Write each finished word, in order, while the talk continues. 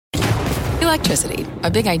Electricity,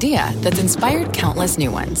 a big idea that's inspired countless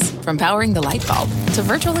new ones. From powering the light bulb to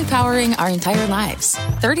virtually powering our entire lives.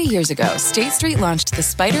 30 years ago, State Street launched the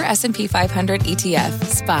Spider S&P 500 ETF,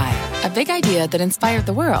 SPY. A big idea that inspired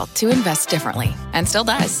the world to invest differently. And still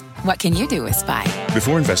does. What can you do with SPY?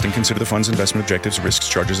 Before investing, consider the fund's investment objectives, risks,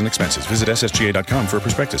 charges, and expenses. Visit ssga.com for a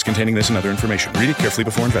prospectus containing this and other information. Read it carefully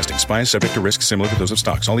before investing. SPY is subject to risks similar to those of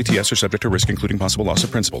stocks. All ETFs are subject to risk, including possible loss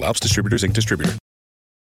of principal. Alps Distributors, Inc. Distributor.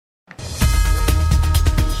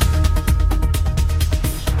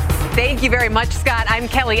 Thank you very much, Scott. I'm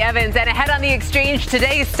Kelly Evans, and ahead on the exchange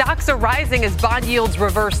today, stocks are rising as bond yields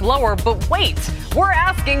reverse lower. But wait, we're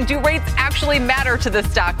asking, do rates actually matter to the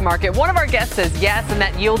stock market? One of our guests says yes, and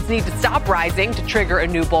that yields need to stop rising to trigger a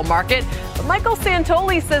new bull market. But Michael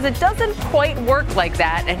Santoli says it doesn't quite work like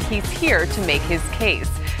that, and he's here to make his case.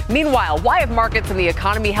 Meanwhile, why have markets and the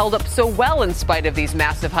economy held up so well in spite of these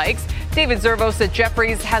massive hikes? David Zervos at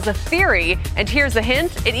Jefferies has a theory, and here's a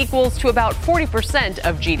hint. It equals to about 40%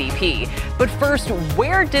 of GDP. But first,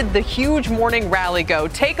 where did the huge morning rally go?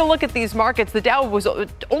 Take a look at these markets. The Dow was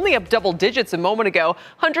only up double digits a moment ago,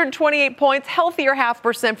 128 points, healthier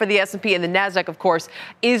 0.5% for the S&P, and the Nasdaq, of course,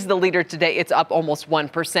 is the leader today. It's up almost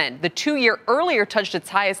 1%. The 2-year earlier touched its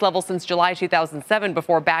highest level since July 2007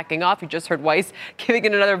 before backing off. You just heard Weiss giving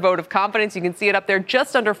it another vote of confidence. You can see it up there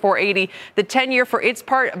just under 480. The 10-year, for its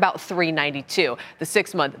part, about 392. The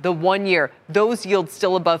 6-month, the 1-year, those yields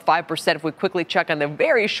still above 5%. If we quickly check on the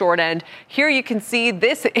very short end, here you can see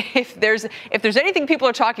this. If there's anything people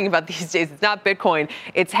are talking about these days, it's not Bitcoin.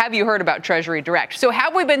 It's have you heard about Treasury Direct? So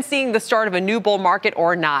have we been seeing the start of a new bull market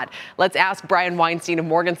or not? Let's ask Brian Weinstein of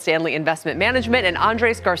Morgan Stanley Investment Management and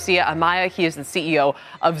Andres Garcia Amaya. He is the CEO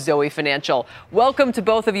of Zoe Financial. Welcome to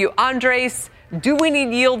both of you. Andres, do we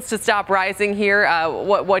need yields to stop rising here?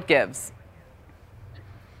 What gives?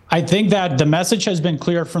 I think that the message has been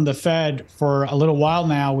clear from the Fed for a little while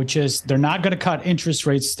now, which is they're not going to cut interest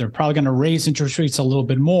rates. They're probably going to raise interest rates a little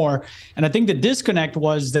bit more. And I think the disconnect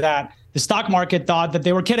was that the stock market thought that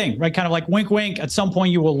they were kidding, right? Kind of like wink, wink, at some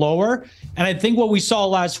point you will lower. And I think what we saw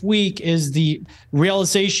last week is the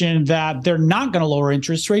realization that they're not going to lower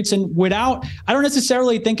interest rates. And I don't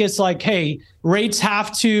necessarily think it's like, hey, rates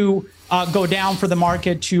have to go down for the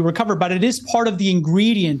market to recover, but it is part of the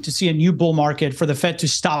ingredient to see a new bull market for the Fed to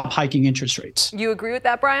stop hiking interest rates. You agree with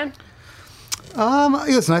that, Brian?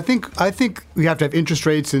 Listen, I think we have to have interest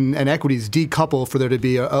rates and equities decouple for there to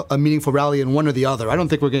be a meaningful rally in one or the other. I don't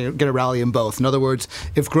think we're going to get a rally in both. In other words,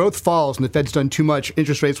 if growth falls and the Fed's done too much,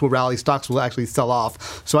 interest rates will rally, stocks will actually sell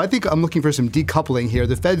off. So I think I'm looking for some decoupling here.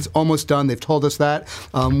 The Fed's almost done. They've told us that.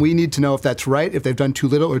 We need to know if that's right, if they've done too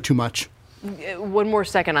little or too much. One more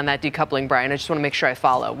second on that decoupling, Brian. I just want to make sure I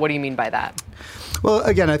follow. What do you mean by that? Well,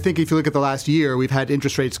 again, I think if you look at the last year, we've had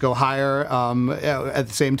interest rates go higher at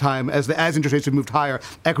the same time. As interest rates have moved higher,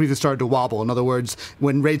 equities have started to wobble. In other words,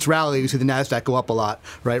 when rates rally, you see the Nasdaq go up a lot,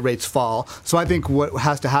 right? Rates fall. So I think what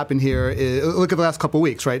has to happen here is, look at the last couple of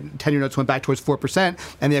weeks, right? 10-year notes went back towards 4%,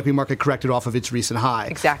 and the equity market corrected off of its recent high.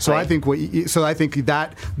 Exactly. So I think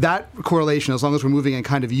that correlation, as long as we're moving in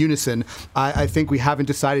kind of unison, I think we haven't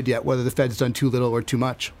decided yet whether the Fed's done too little or too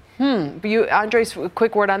much. But Andres, a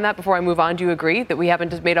quick word on that before I move on. Do you agree that we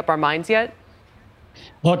haven't just made up our minds yet?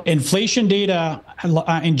 Look, inflation data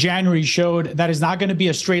in January showed that is not going to be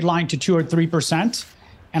a straight line to 2 or 3%.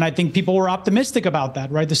 And I think people were optimistic about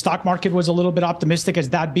that, right? The stock market was a little bit optimistic as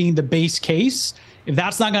that being the base case. If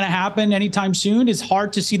that's not going to happen anytime soon, it's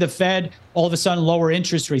hard to see the Fed all of a sudden lower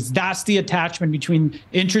interest rates. That's the attachment between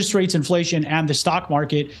interest rates, inflation, and the stock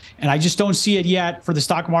market. And I just don't see it yet for the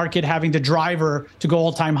stock market having the driver to go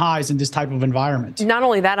all-time highs in this type of environment. Not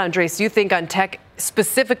only that, Andres, do you think on tech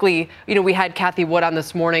specifically, we had Kathy Wood on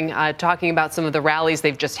this morning talking about some of the rallies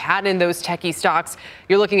they've just had in those techie stocks.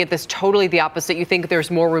 You're looking at this totally the opposite. You think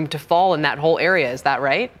there's more room to fall in that whole area. Is that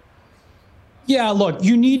right? Yeah, look,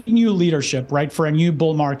 you need new leadership, right, for a new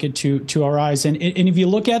bull market to arise. And if you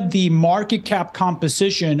look at the market cap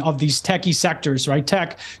composition of these techie sectors, right,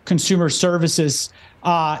 tech, consumer services,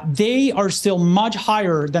 they are still much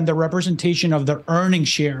higher than the representation of the earning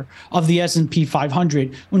share of the S&P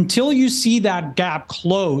 500. Until you see that gap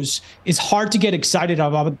close, it's hard to get excited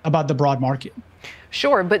about the broad market.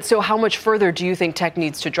 Sure, but so how much further do you think tech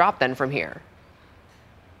needs to drop then from here?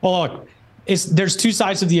 Well, look, there's two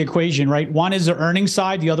sides of the equation, right? One is the earnings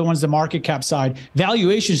side, the other one's the market cap side.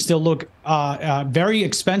 Valuations still look very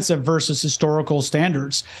expensive versus historical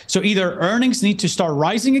standards. So either earnings need to start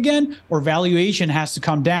rising again or valuation has to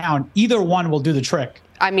come down. Either one will do the trick.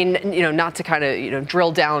 I mean, not to kind of,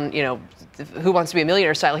 drill down, who wants to be a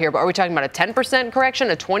millionaire style here, but are we talking about a 10% correction,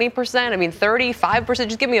 a 20%? I mean, 35%?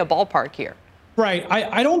 Just give me a ballpark here. Right.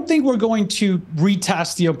 I don't think we're going to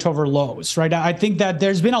retest the October lows, right? I think that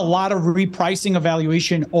there's been a lot of repricing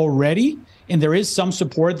evaluation already, and there is some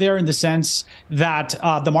support there in the sense that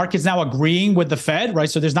the market's now agreeing with the Fed, right?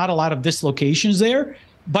 So there's not a lot of dislocations there.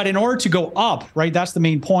 But in order to go up, right, that's the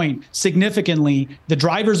main point, significantly, the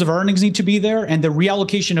drivers of earnings need to be there, and the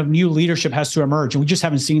reallocation of new leadership has to emerge, and we just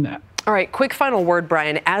haven't seen that. All right, quick final word,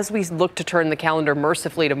 Brian. As we look to turn the calendar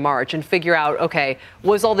mercifully to March and figure out, okay,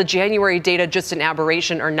 was all the January data just an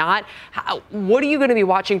aberration or not? What are you going to be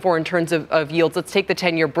watching for in terms of yields? Let's take the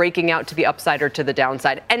 10-year breaking out to the upside or to the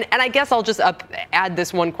downside. And I guess I'll just add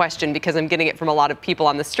this one question because I'm getting it from a lot of people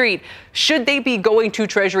on the street. Should they be going to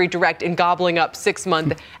Treasury Direct and gobbling up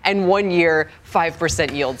 6-month and 1-year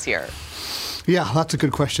 5% yields here? Yeah, lots of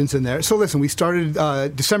good questions in there. So listen, we started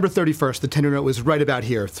December 31st. The 10-year note was right about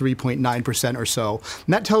here, 3.9% or so.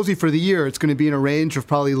 And that tells you for the year it's going to be in a range of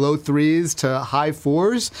probably low 3s to high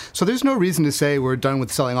 4s. So there's no reason to say we're done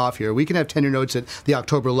with selling off here. We can have 10-year notes at the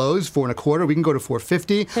October lows, 4.25. We can go to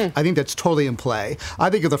 4.50. I think that's totally in play.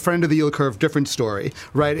 I think of the friend of the yield curve, different story,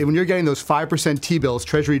 right? And when you're getting those 5% T-bills,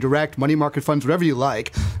 Treasury Direct, money market funds, whatever you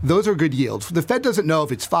like, those are good yields. The Fed doesn't know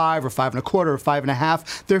if it's 5 or 5.25 or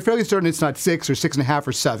 5.5. They're fairly certain it's not 6 or 6.5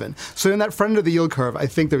 or 7. So in that friend of the yield curve, I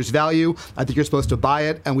think there's value. I think you're supposed to buy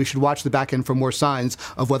it, and we should watch the back end for more signs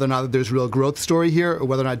of whether or not there's real growth story here or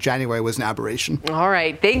whether or not January was an aberration. All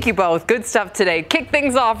right. Thank you both. Good stuff today. Kick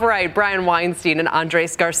things off right. Brian Weinstein and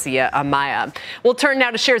Andres Garcia Amaya. We'll turn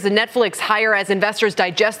now to shares of Netflix higher as investors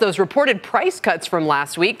digest those reported price cuts from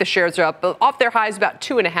last week. The shares are up off their highs about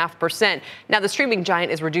 2.5%. Now, the streaming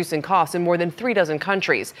giant is reducing costs in more than 36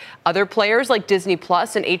 countries. Other players like Disney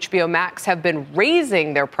Plus and HBO Max have been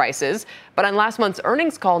raising their prices. But on last month's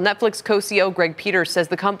earnings call, Netflix co-CEO Greg Peters says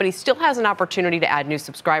the company still has an opportunity to add new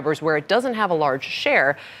subscribers where it doesn't have a large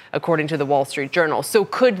share, according to the Wall Street Journal. So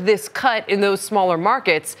could this cut in those smaller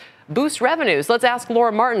markets boost revenues? Let's ask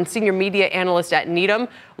Laura Martin, senior media analyst at Needham.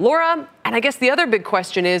 Laura, and I guess the other big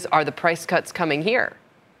question is, are the price cuts coming here?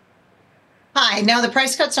 Hi. No, the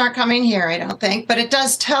price cuts aren't coming here, I don't think. But it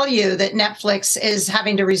does tell you that Netflix is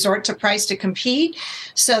having to resort to price to compete.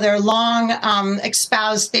 So their long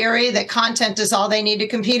espoused theory that content is all they need to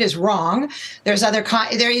compete is wrong. There's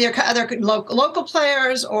they're either other local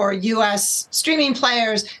players or U.S. streaming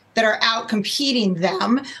players that are out competing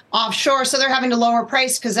them offshore. So they're having to lower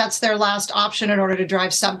price because that's their last option in order to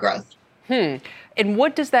drive sub growth. And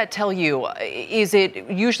what does that tell you? Is it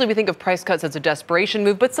usually we think of price cuts as a desperation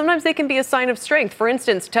move, but sometimes they can be a sign of strength. For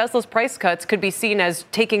instance, Tesla's price cuts could be seen as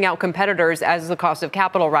taking out competitors as the cost of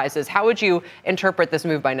capital rises. How would you interpret this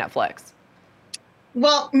move by Netflix?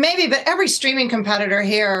 Well, maybe, but every streaming competitor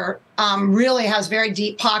here really has very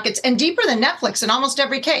deep pockets and deeper than Netflix in almost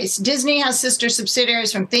every case. Disney has sister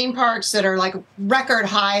subsidiaries from theme parks that are like record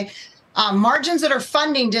high margins that are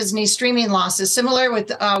funding Disney streaming losses. Similar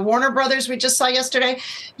with Warner Brothers, we just saw yesterday.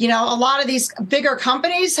 You know, a lot of these bigger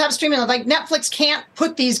companies have streaming. Like Netflix can't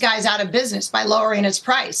put these guys out of business by lowering its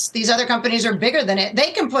price. These other companies are bigger than it.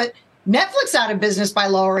 They can put Netflix out of business by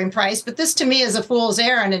lowering price. But this, to me, is a fool's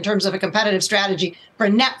errand in terms of a competitive strategy for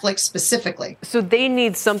Netflix specifically. So they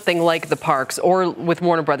need something like the parks, or with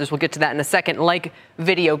Warner Brothers, we'll get to that in a second, like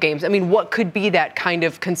video games. I mean, what could be that kind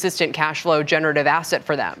of consistent cash flow generative asset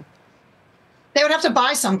for them? They would have to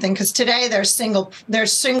buy something because today they're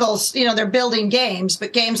singles, you know, they're building games,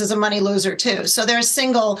 but games is a money loser too. So they're a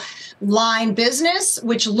single line business,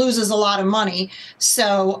 which loses a lot of money.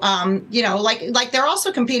 So, you know, like they're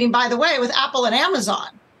also competing, by the way, with Apple and Amazon.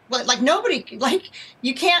 Like nobody, like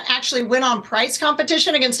you can't actually win on price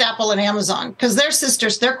competition against Apple and Amazon because their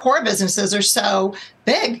sisters, their core businesses are so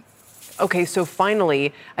big. Okay, so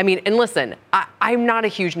finally, I mean, and listen, I'm not a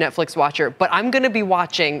huge Netflix watcher, but I'm going to be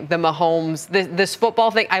watching the Mahomes, this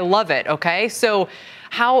football thing. I love it, okay? So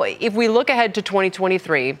how, if we look ahead to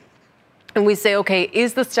 2023 and we say, okay,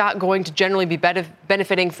 is the stock going to generally be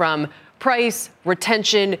benefiting from price,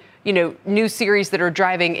 retention, you know, new series that are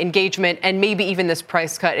driving engagement, and maybe even this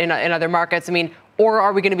price cut in other markets? I mean, or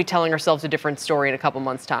are we going to be telling ourselves a different story in a couple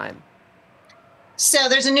months' time? So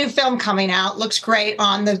there's a new film coming out, looks great,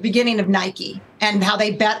 on the beginning of Nike and how they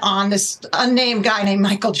bet on this unnamed guy named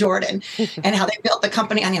Michael Jordan and how they built the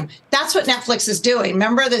company on him. That's what Netflix is doing.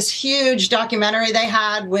 Remember this huge documentary they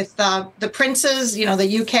had with the Princes, you know,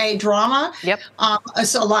 the UK drama? Yep.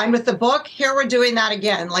 So aligned with the book. Here we're doing that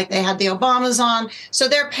again. Like they had the Obamas on. So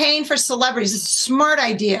they're paying for celebrities. It's a smart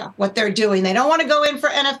idea what they're doing. They don't want to go in for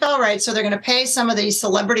NFL rights, so they're going to pay some of these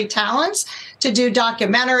celebrity talents to do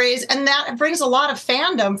documentaries. And that brings a lot of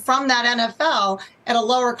fandom from that NFL at a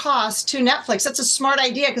lower cost to Netflix. That's a smart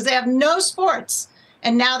idea because they have no sports.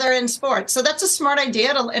 and now they're in sports. So that's a smart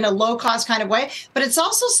idea in a low-cost kind of way, but it's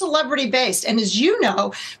also celebrity-based. And as you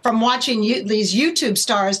know from watching these YouTube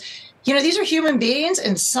stars, these are human beings,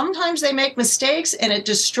 and sometimes they make mistakes, and it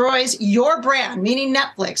destroys your brand, meaning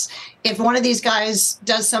Netflix, if one of these guys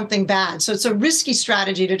does something bad. So it's a risky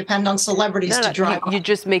strategy to depend on celebrities to drive. You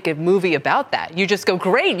just make a movie about that. You just go,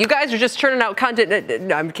 great, you guys are just churning out content.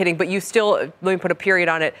 No, I'm kidding, but you still, let me put a period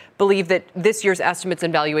on it, believe that this year's estimates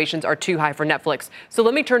and valuations are too high for Netflix. So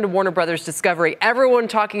let me turn to Warner Brothers Discovery. Everyone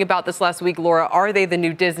talking about this last week, Laura, are they the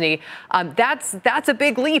new Disney? That's a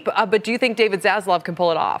big leap, but do you think David Zaslav can pull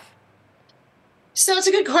it off? So it's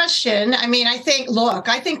a good question. I mean, I think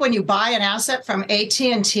when you buy an asset from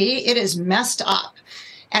AT&T, it is messed up.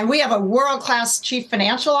 And we have a world-class chief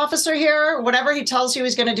financial officer here. Whatever he tells you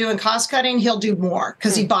he's going to do in cost cutting, he'll do more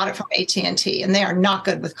because he bought it from AT&T, and they are not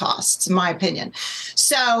good with costs, in my opinion.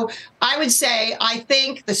 So I would say I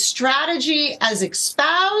think the strategy as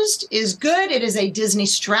espoused is good. It is a Disney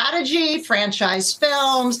strategy, franchise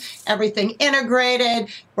films, everything integrated.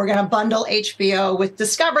 We're going to bundle HBO with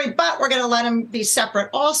Discovery, but we're going to let them be separate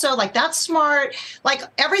also. Like, that's smart. Like,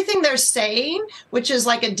 everything they're saying, which is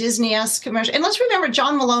like a Disney-esque commercial. And let's remember,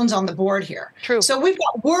 John Malone's on the board here. True. So we've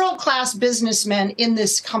got world-class businessmen in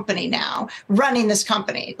this company now, running this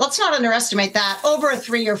company. Let's not underestimate that over a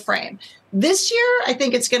 3-year frame. This year, I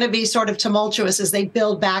think it's going to be sort of tumultuous as they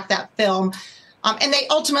build back that film. And they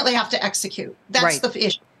ultimately have to execute. That's the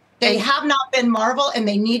issue. They have not been Marvel, and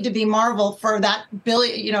they need to be Marvel for that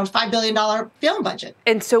 $5 billion film budget.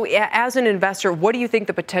 And so as an investor, what do you think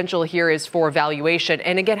the potential here is for valuation?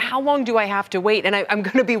 And again, how long do I have to wait? And I'm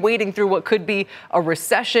going to be waiting through what could be a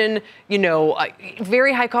recession,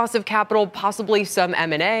 very high cost of capital, possibly some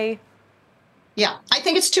M&A. Yeah, I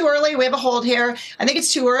think it's too early. We have a hold here. I think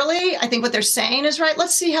it's too early. I think what they're saying is right.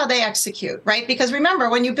 Let's see how they execute, right? Because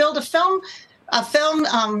remember, when you build a film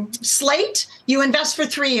slate, you invest for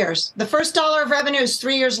 3 years. The first dollar of revenue is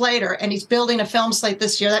 3 years later, and he's building a film slate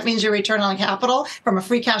this year. That means your return on capital from a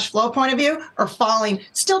free cash flow point of view are falling.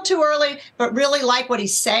 Still too early, but really like what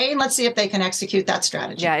he's saying. Let's see if they can execute that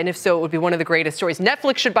strategy. Yeah, and if so, it would be one of the greatest stories.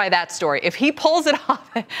 Netflix should buy that story. If he pulls it off,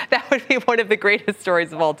 that would be one of the greatest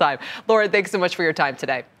stories of all time. Laura, thanks so much for your time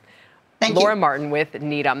today. Thank Laura you. Martin with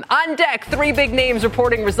Needham. On deck, 3 big names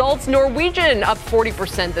reporting results. Norwegian up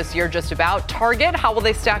 40% this year, just about. Target, how will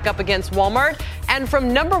they stack up against Walmart? And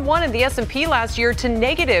from number 1 in the S&P last year to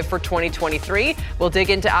negative for 2023. We'll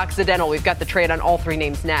dig into Occidental. We've got the trade on all 3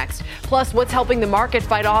 names next. Plus, what's helping the market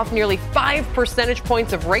fight off nearly 5 percentage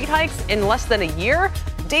points of rate hikes in less than a year?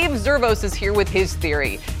 Dave Zervos is here with his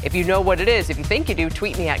theory. If you know what it is, if you think you do,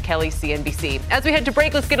 tweet me at KellyCNBC. As we head to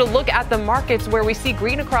break, let's get a look at the markets where we see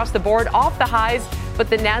green across the board off the highs, but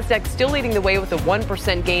the Nasdaq still leading the way with a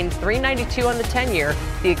 1% gain, 392 on the 10-year.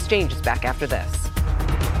 The exchange is back after this.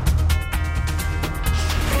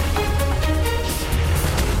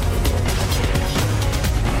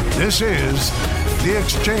 This is The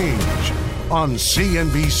Exchange on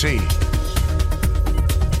CNBC.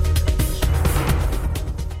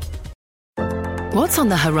 What's on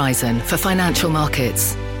the horizon for financial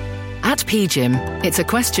markets? At PGIM, it's a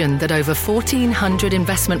question that over 1,400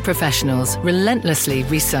 investment professionals relentlessly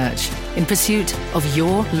research in pursuit of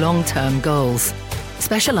your long-term goals.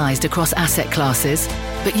 Specialized across asset classes,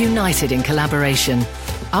 but united in collaboration,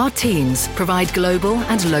 our teams provide global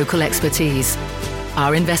and local expertise.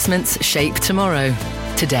 Our investments shape tomorrow,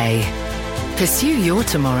 today. Pursue your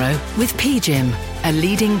tomorrow with PGIM, a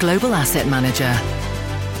leading global asset manager.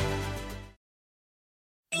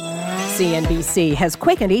 CNBC has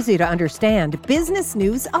quick and easy to understand business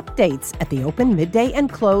news updates at the open, midday,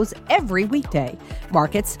 and close every weekday.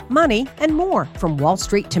 Markets, money, and more from Wall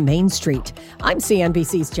Street to Main Street. I'm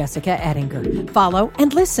CNBC's Jessica Ettinger. Follow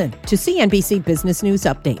and listen to CNBC Business News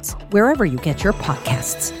Updates wherever you get your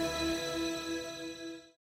podcasts.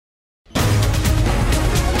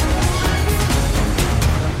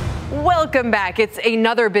 Welcome back. It's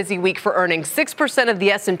another busy week for earnings. 6% of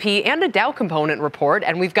the S&P and a Dow component report,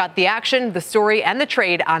 and we've got the action, the story, and the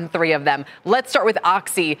trade on 3 of them. Let's start with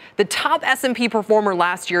Oxy, the top S&P performer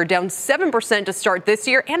last year, down 7% to start this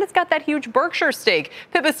year, and it's got that huge Berkshire stake.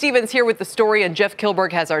 Pippa Stevens here with the story, and Jeff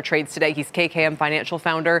Kilberg has our trades today. He's KKM Financial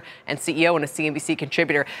founder and CEO and a CNBC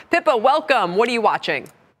contributor. Pippa, welcome. What are you watching?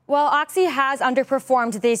 Well, Oxy has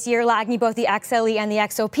underperformed this year, lagging both the XLE and the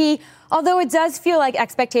XOP, although it does feel like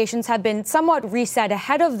expectations have been somewhat reset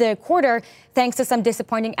ahead of the quarter, thanks to some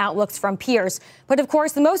disappointing outlooks from peers. But of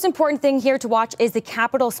course, the most important thing here to watch is the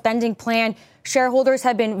capital spending plan Shareholders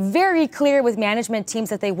have been very clear with management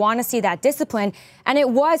teams that they want to see that discipline, and it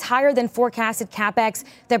was higher than forecasted CapEx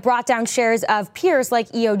that brought down shares of peers like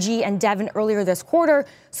EOG and Devon earlier this quarter.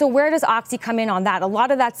 So where does Oxy come in on that? A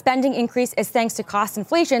lot of that spending increase is thanks to cost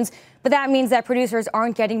inflations, but that means that producers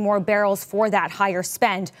aren't getting more barrels for that higher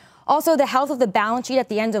spend. Also, the health of the balance sheet at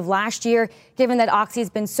the end of last year, given that Oxy has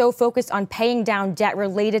been so focused on paying down debt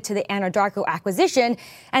related to the Anadarko acquisition.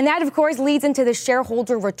 And that, of course, leads into the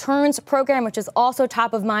shareholder returns program, which is also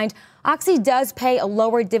top of mind. Oxy does pay a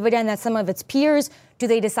lower dividend than some of its peers. Do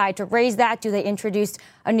they decide to raise that? Do they introduce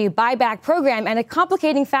a new buyback program? And a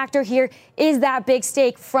complicating factor here is that big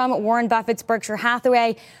stake from Warren Buffett's Berkshire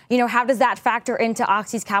Hathaway. How does that factor into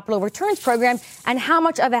Oxy's capital returns program? And how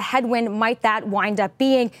much of a headwind might that wind up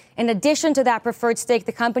being? In addition to that preferred stake,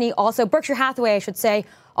 the company also, Berkshire Hathaway, I should say,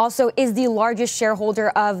 also is the largest shareholder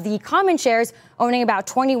of the common shares, owning about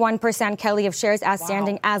 21%, Kelly, of shares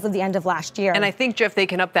outstanding as of the end of last year. And I think, Jeff, they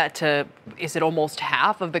can up that to, is it almost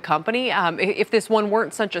half of the company? If this one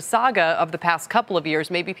weren't such a saga of the past couple of years,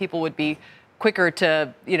 maybe people would be quicker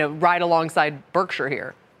to, ride alongside Berkshire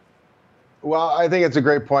here. Well, I think it's a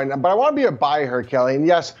great point, but I want to be a buyer here, Kelly. And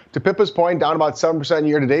yes, to Pippa's point, down about 7%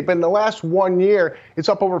 year to date, but in the last 1 year, it's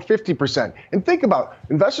up over 50%. And think about,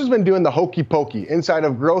 investors have been doing the hokey pokey inside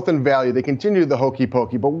of growth and value. They continue the hokey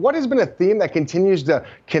pokey. But what has been a theme that continues to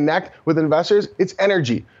connect with investors? It's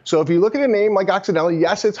energy. So if you look at a name like Occidental,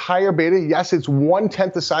 yes, it's higher beta. Yes, it's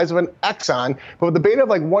 1/10 the size of an Exxon. But with the beta of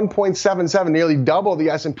like 1.77, nearly double the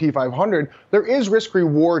S&P 500, there is risk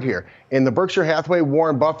reward here. In the Berkshire Hathaway,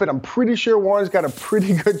 Warren Buffett, I'm pretty sure Warren's got a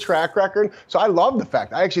pretty good track record. So I love the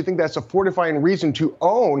fact. I actually think that's a fortifying reason to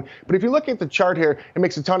own. But if you look at the chart here, it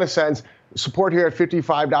makes a ton of sense. Support here at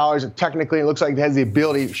 $55. Technically, it looks like it has the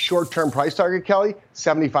ability. Short-term price target, Kelly,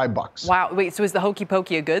 $75. Wow. Wait, so is the hokey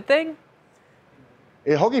pokey a good thing?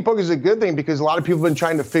 Hokey pokey is a good thing because a lot of people have been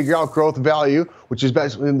trying to figure out growth value, which is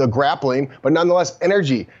basically the grappling, but nonetheless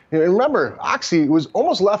energy. And remember, Oxy was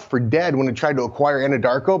almost left for dead when it tried to acquire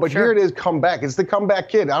Anadarko, but Here it is, come back. It's the comeback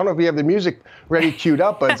kid. I don't know if you have the music ready queued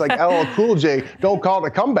up, but it's like LL Cool J, don't call it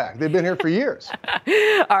a comeback. They've been here for years.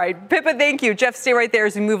 All right, Pippa, thank you. Jeff, stay right there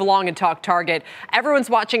as we move along and talk Target. Everyone's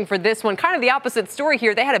watching for this one. Kind of the opposite story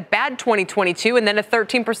here. They had a bad 2022 and then a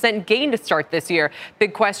 13% gain to start this year.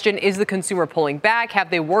 Big question, is the consumer pulling back? Have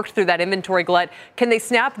they worked through that inventory glut? Can they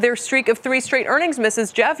snap their streak of 3 straight earnings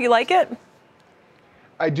misses? Jeff, you like it?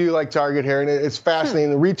 I do like Target here, and it's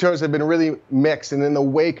fascinating. The retailers have been really mixed, and in the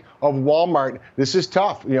wake of Walmart, this is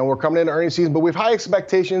tough. We're coming into earnings season, but we have high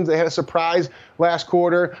expectations. They had a surprise last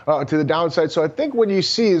quarter to the downside. So I think what you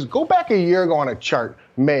see is go back a year ago on a chart.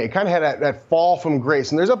 May. It kind of had that fall from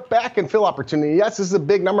grace. And there's a back and fill opportunity. Yes, this is a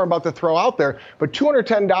big number I'm about to throw out there, but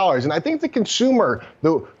 $210. And I think the consumer,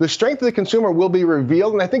 the strength of the consumer will be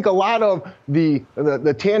revealed. And I think a lot of the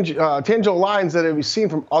tangible lines that we've seen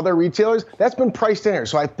from other retailers, that's been priced in here.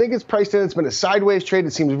 So I think it's priced in. It's been a sideways trade.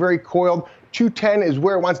 It seems very coiled. 210 is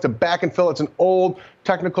where it wants to back and fill. It's an old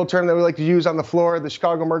technical term that we like to use on the floor, the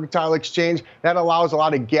Chicago Mercantile Exchange. That allows a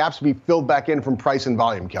lot of gaps to be filled back in from price and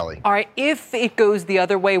volume, Kelly. All right, if it goes the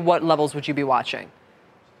other way, what levels would you be watching?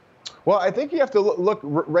 Well, I think you have to look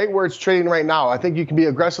right where it's trading right now. I think you can be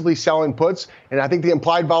aggressively selling puts, and I think the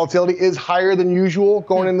implied volatility is higher than usual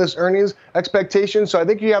going in this earnings expectation. So I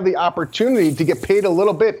think you have the opportunity to get paid a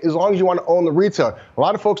little bit as long as you want to own the retailer. A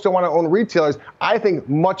lot of folks don't want to own retailers. I think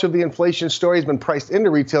much of the inflation story has been priced into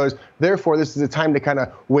retailers. Therefore, this is the time to kind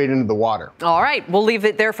of wade into the water. All right, we'll leave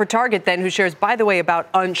it there for Target then, who shares, by the way,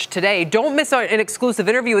 about Unch today. Don't miss an exclusive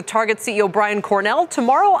interview with Target CEO Brian Cornell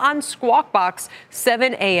tomorrow on Squawk Box,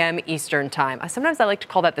 7 a.m. Eastern time. Sometimes I like to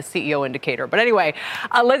call that the CEO indicator. But anyway,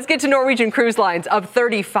 let's get to Norwegian Cruise Lines, up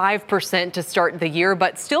 35% to start the year,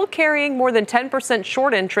 but still carrying more than 10%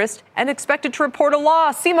 short interest and expected to report a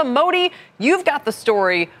loss. Seema Modi, you've got the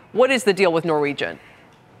story. What is the deal with Norwegian?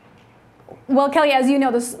 Well, Kelly, as you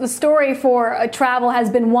know, the story for travel has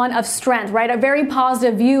been one of strength, right? A very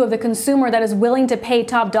positive view of the consumer that is willing to pay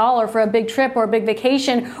top dollar for a big trip or a big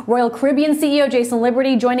vacation. Royal Caribbean CEO Jason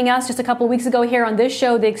Liberty joining us just a couple of weeks ago here on this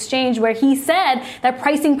show, The Exchange, where he said that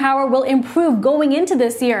pricing power will improve going into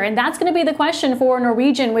this year. And that's going to be the question for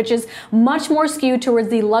Norwegian, which is much more skewed towards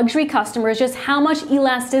the luxury customers. Just how much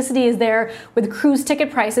elasticity is there with cruise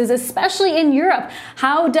ticket prices, especially in Europe?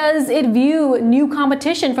 How does it view new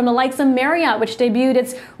competition from the likes of Marriott Marriott, which debuted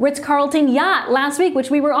its Ritz-Carlton yacht last week, which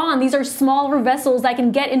we were on. These are smaller vessels that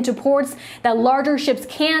can get into ports that larger ships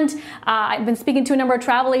can't. I've been speaking to a number of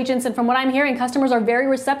travel agents, and from what I'm hearing, customers are very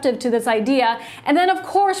receptive to this idea. And then, of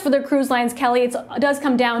course, for the cruise lines, Kelly, it does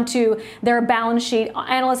come down to their balance sheet.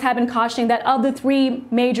 Analysts have been cautioning that of the three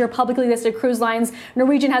major publicly listed cruise lines,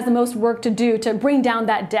 Norwegian has the most work to do to bring down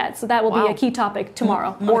that debt. So that will be a key topic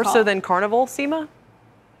tomorrow. More so than Carnival, Seema?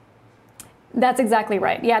 That's exactly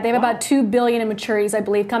right. Yeah, they have about $2 billion in maturities, I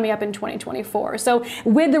believe, coming up in 2024. So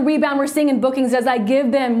with the rebound we're seeing in bookings, does that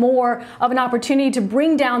give them more of an opportunity to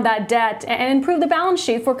bring down that debt and improve the balance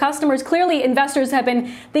sheet for customers? Clearly, investors have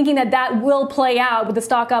been thinking that that will play out with the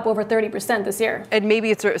stock up over 30% this year. And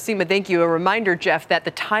maybe it's, Seema, thank you, a reminder, Jeff, that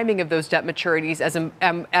the timing of those debt maturities is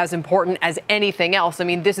as important as anything else. I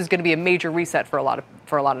mean, this is going to be a major reset for a lot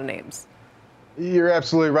of names. You're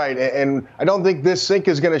absolutely right. And I don't think this sink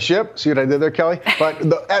is going to ship. See what I did there, Kelly? But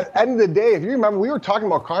at the end of the day, if you remember, we were talking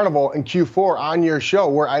about Carnival in Q4 on your show,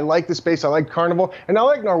 where I like the space, I like Carnival, and I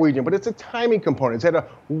like Norwegian, but it's a timing component. It's had a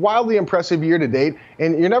wildly impressive year to date,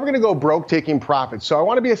 and you're never going to go broke taking profits. So I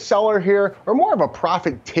want to be a seller here, or more of a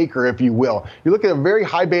profit taker, if you will. You look at a very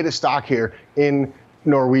high beta stock here in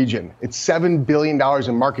Norwegian. It's $7 billion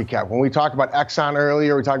in market cap. When we talked about Exxon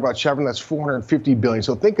earlier, we talked about Chevron, that's $450 billion.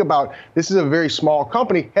 So think about, this is a very small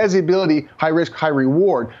company, has the ability, high risk, high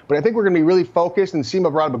reward. But I think we're going to be really focused, and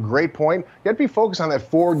Seema brought up a great point. You have to be focused on that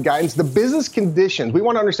forward guidance, the business conditions. We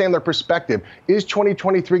want to understand their perspective. Is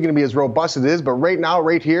 2023 going to be as robust as it is? But right now,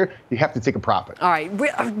 right here, you have to take a profit. All right.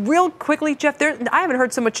 Real quickly, Jeff, I haven't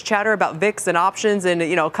heard so much chatter about VIX and options in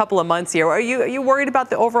a couple of months here. Are you worried about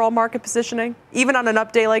the overall market positioning, even on an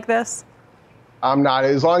up day like this? I'm not.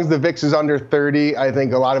 As long as the VIX is under 30, I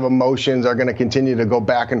think a lot of emotions are going to continue to go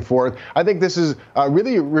back and forth. I think this is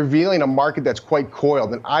really revealing a market that's quite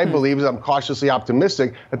coiled. And I believe, as I'm cautiously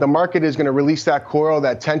optimistic, that the market is going to release that coil,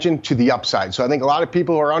 that tension to the upside. So I think a lot of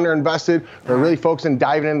people who are underinvested are really focused on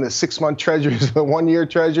diving into the 6-month treasuries, the 1-year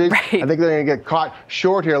treasury. Right. I think they're going to get caught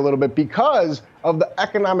short here a little bit because of the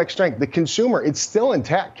economic strength. The consumer, it's still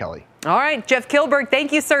intact, Kelly. All right, Jeff Kilberg,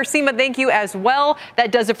 thank you, sir. Seema, thank you as well.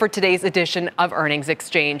 That does it for today's edition of Earnings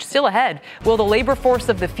Exchange. Still ahead, will the labor force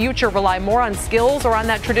of the future rely more on skills or on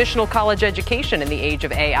that traditional college education in the age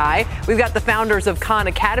of AI? We've got the founders of Khan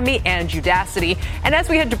Academy and Udacity. And as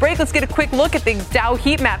we head to break, let's get a quick look at the Dow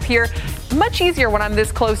heat map here. Much easier when I'm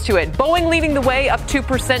this close to it. Boeing leading the way, up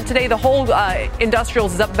 2% today. The whole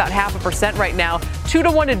industrials is up about 0.5% right now.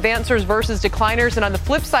 2-to-1 advancers versus decliners. And on the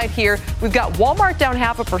flip side here, we've got Walmart down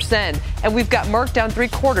 0.5%. And we've got Merck down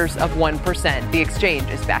 0.75%. The exchange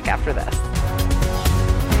is back after this.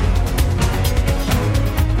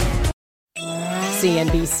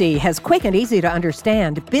 CNBC has quick and easy to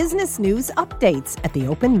understand business news updates at the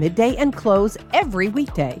open, midday, and close every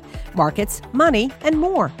weekday. Markets, money, and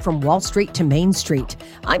more from Wall Street to Main Street.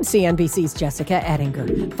 I'm CNBC's Jessica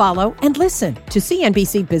Ettinger. Follow and listen to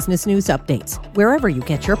CNBC Business News Updates wherever you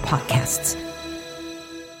get your podcasts.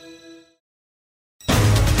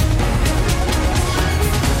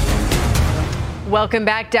 Welcome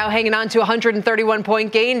back. Dow hanging on to a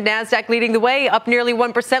 131-point gain. NASDAQ leading the way, up nearly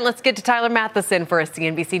 1%. Let's get to Tyler Matheson for a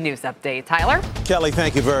CNBC News update. Tyler? Kelly,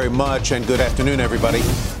 thank you very much, and good afternoon, everybody.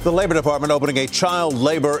 The Labor Department opening a child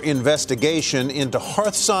labor investigation into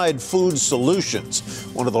Hearthside Food Solutions,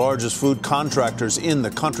 one of the largest food contractors in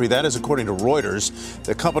the country. That is according to Reuters.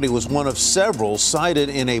 The company was one of several cited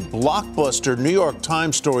in a blockbuster New York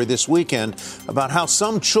Times story this weekend about how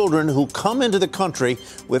some children who come into the country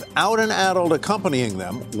without an adult accompanying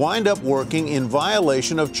them wind up working in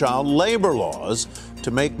violation of child labor laws to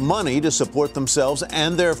make money to support themselves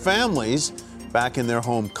and their families back in their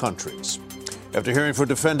home countries. After hearing from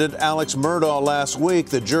defendant Alex Murdaugh last week,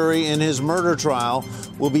 the jury in his murder trial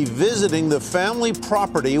will be visiting the family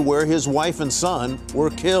property where his wife and son were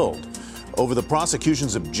killed. Over the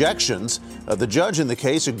prosecution's objections, the judge in the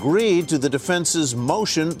case agreed to the defense's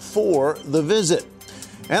motion for the visit.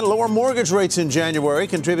 And lower mortgage rates in January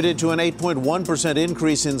contributed to an 8.1%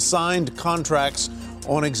 increase in signed contracts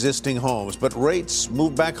on existing homes. But rates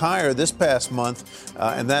moved back higher this past month,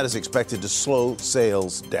 and that is expected to slow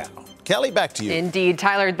sales down. Kelly, back to you. Indeed.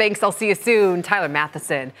 Tyler, thanks. I'll see you soon. Tyler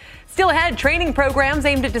Matheson. Still ahead, training programs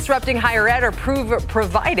aimed at disrupting higher ed are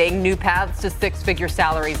providing new paths to 6-figure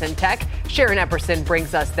salaries in tech. Sharon Epperson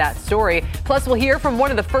brings us that story. Plus, we'll hear from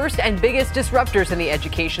one of the first and biggest disruptors in the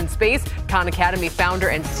education space, Khan Academy founder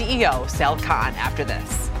and CEO, Sal Khan, after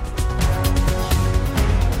this.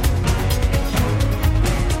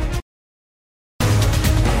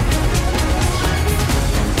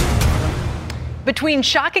 Between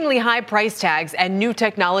shockingly high price tags and new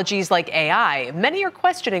technologies like AI, many are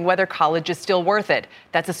questioning whether college is still worth it.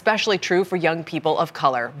 That's especially true for young people of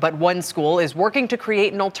color. But one school is working to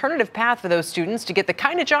create an alternative path for those students to get the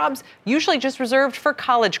kind of jobs usually just reserved for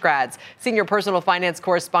college grads. Senior personal finance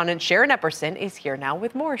correspondent Sharon Epperson is here now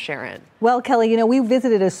with more. Sharon. Well, Kelly, we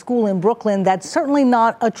visited a school in Brooklyn that's certainly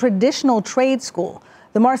not a traditional trade school.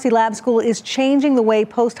 The Marcy Lab School is changing the way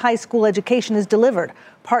post-high school education is delivered,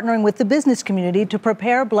 partnering with the business community to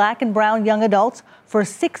prepare Black and brown young adults for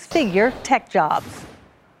six-figure tech jobs.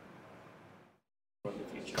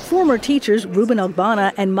 Former teachers Ruben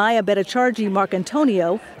Ogbana and Maya Betacharji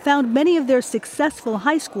Marcantonio found many of their successful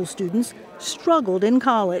high school students struggled in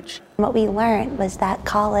college. What we learned was that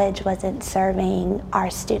college wasn't serving our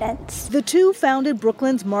students. The two founded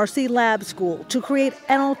Brooklyn's Marcy Lab School to create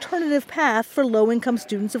an alternative path for low-income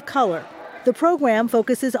students of color. The program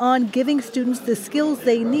focuses on giving students the skills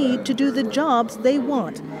they need to do the jobs they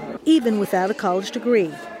want, even without a college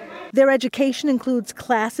degree. Their education includes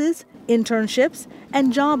classes, internships,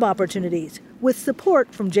 and job opportunities, with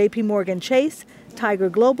support from J.P. Morgan Chase, Tiger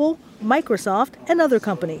Global, Microsoft, and other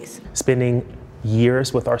companies. Spending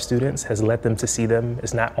years with our students has led them to see them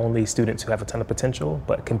as not only students who have a ton of potential,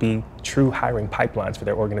 but can be true hiring pipelines for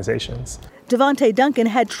their organizations. Devontae Duncan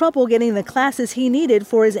had trouble getting the classes he needed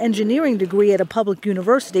for his engineering degree at a public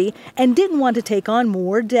university and didn't want to take on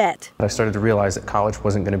more debt. I started to realize that college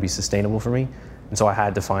wasn't going to be sustainable for me, and so I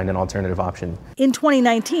had to find an alternative option. In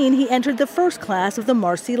 2019, he entered the first class of the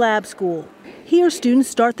Marcy Lab School. Here, students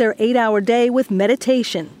start their 8-hour day with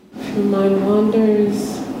meditation. Your mind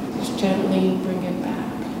wanders, just gently bring it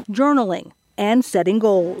back. Journaling and setting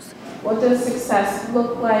goals. What does success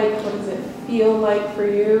look like? What does it feel like for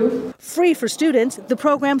you? Free for students, the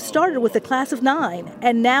program started with a class of 9,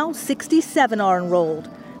 and now 67 are enrolled.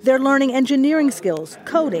 They're learning engineering skills,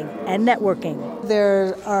 coding, and networking.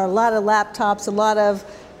 There are a lot of laptops, a lot of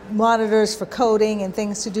monitors for coding and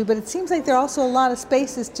things to do, but it seems like there are also a lot of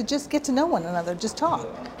spaces to just get to know one another, just talk.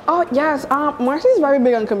 Oh, yes. Marcy's very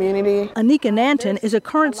big on community. Anika Nanton is a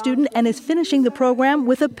current student and is finishing the program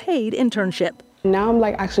with a paid internship. Now I'm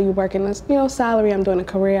actually working this, salary. I'm doing a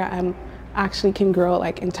career. I actually can grow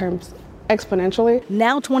in terms exponentially.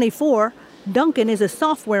 Now 24, Duncan is a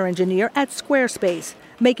software engineer at Squarespace,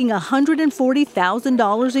 making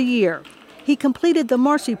 $140,000 a year. He completed the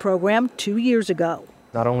Marcy program 2 years ago.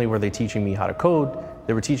 Not only were they teaching me how to code,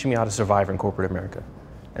 they were teaching me how to survive in corporate America.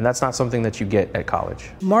 And that's not something that you get at college.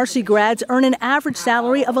 Marcy grads earn an average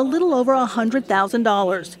salary of a little over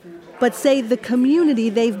 $100,000, but say the community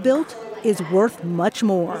they've built is worth much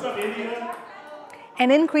more.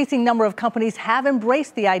 An increasing number of companies have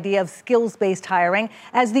embraced the idea of skills-based hiring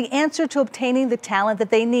as the answer to obtaining the talent that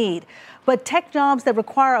they need. But tech jobs that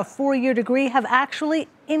require a 4-year degree have actually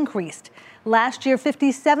increased. Last year,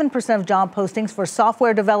 57% of job postings for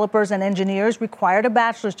software developers and engineers required a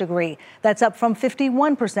bachelor's degree. That's up from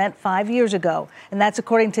 51% 5 years ago. And that's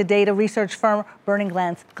according to data research firm Burning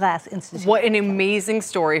Glass Institute. What an amazing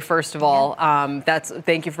story, first of all.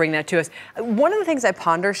 Thank you for bringing that to us. One of the things I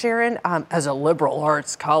ponder, Sharon, as a liberal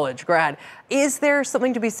arts college grad, is there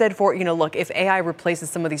something to be said for, look, if AI replaces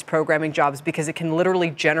some of these programming jobs because it can literally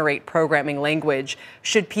generate programming language,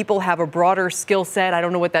 should people have a broader skill set? I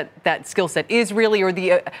don't know what that skill set is really, or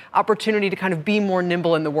the opportunity to kind of be more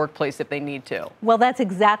nimble in the workplace if they need to. Well, that's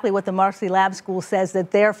exactly what the Marcy Lab School says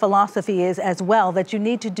that their philosophy is as well, that you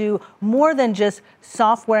need to do more than just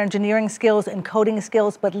software engineering skills and coding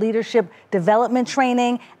skills, but leadership development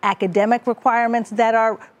training, academic requirements that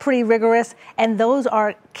are pretty rigorous, and those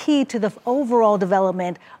are key to the overall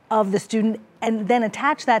development of the student, and then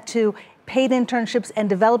attach that to paid internships and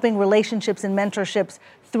developing relationships and mentorships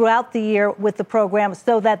throughout the year with the program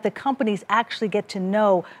so that the companies actually get to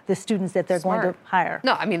know the students that they're going to hire.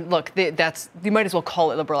 No, look, you might as well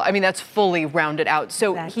call it liberal. That's fully rounded out.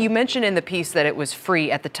 So You mentioned in the piece that it was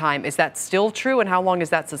free at the time. Is that still true, and how long is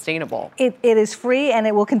that sustainable? It is free, and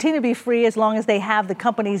it will continue to be free as long as they have the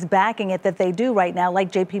companies backing it that they do right now,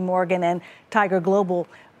 like J.P. Morgan and Tiger Global.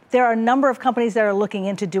 There are a number of companies that are looking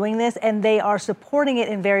into doing this, and they are supporting it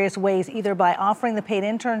in various ways, either by offering the paid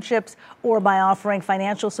internships or by offering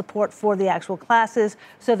financial support for the actual classes.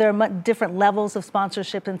 So there are different levels of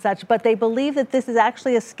sponsorship and such, but they believe that this is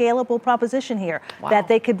actually a scalable proposition here, that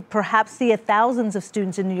they could perhaps see thousands of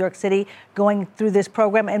students in New York City going through this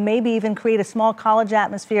program and maybe even create a small college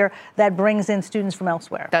atmosphere that brings in students from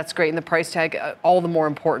elsewhere. That's great, and the price tag, all the more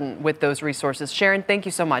important with those resources. Sharon, thank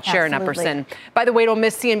you so much. Absolutely. Sharon Epperson. By the way, don't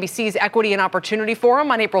miss CNBC CNBC's Equity and Opportunity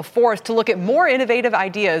Forum on April 4th to look at more innovative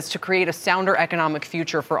ideas to create a sounder economic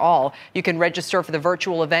future for all. You can register for the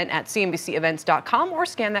virtual event at cnbcevents.com or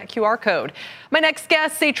scan that QR code. My next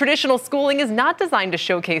guests say traditional schooling is not designed to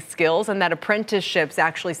showcase skills and that apprenticeships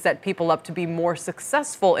actually set people up to be more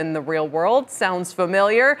successful in the real world. Sounds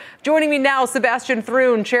familiar? Joining me now, Sebastian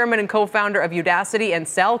Thrun, chairman and co-founder of Udacity, and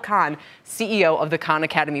Sal Khan, CEO of the Khan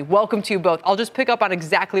Academy. Welcome to you both. I'll just pick up on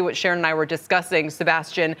exactly what Sharon and I were discussing,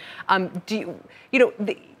 Sebastian.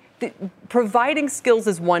 Providing skills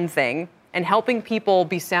is one thing, and helping people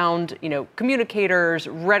be sound, communicators,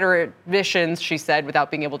 rhetoricians, she said, without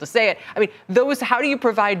being able to say it. I mean, how do you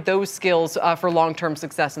provide those skills for long-term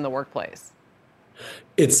success in the workplace?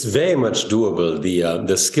 It's very much doable.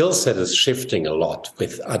 The skill set is shifting a lot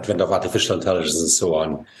with advent of artificial intelligence and so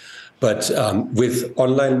on. But with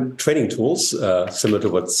online training tools, similar to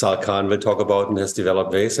what Sal Khan will talk about and has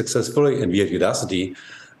developed very successfully, and we at Udacity,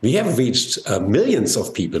 we have reached millions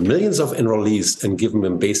of people, millions of enrollees, and given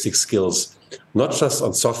them basic skills, not just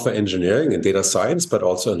on software engineering and data science, but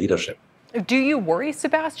also in leadership. Do you worry,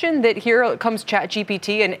 Sebastian, that here comes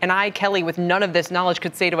ChatGPT and I, Kelly, with none of this knowledge,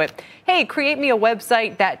 could say to it, hey, create me a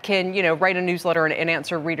website that can, write a newsletter and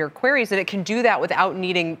answer reader queries, and it can do that without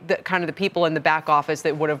needing the people in the back office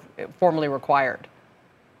that would have formerly required?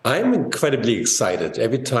 I'm incredibly excited.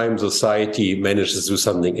 Every time society manages to do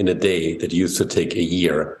something in a day that used to take a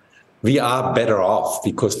year, we are better off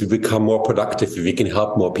because we become more productive. We can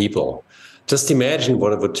help more people. Just imagine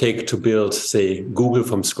what it would take to build, say, Google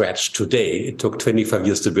from scratch today. It took 25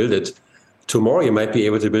 years to build it. Tomorrow, you might be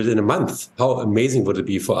able to build it in a month. How amazing would it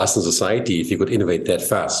be for us in society if you could innovate that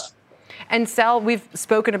fast? And Sal, we've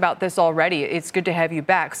spoken about this already. It's good to have you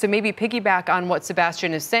back. So maybe piggyback on what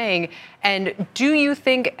Sebastian is saying. And do you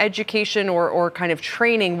think education or kind of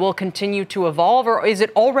training will continue to evolve, or is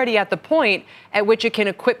it already at the point at which it can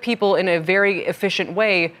equip people in a very efficient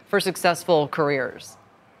way for successful careers?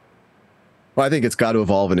 Well, I think it's got to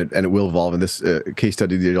evolve, and it will evolve. And this case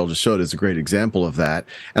study that y'all just showed is a great example of that.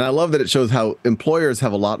 And I love that it shows how employers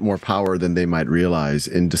have a lot more power than they might realize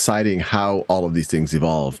in deciding how all of these things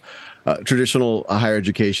evolve. Traditional higher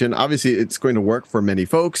education, obviously, it's going to work for many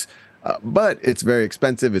folks, but it's very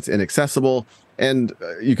expensive, it's inaccessible. And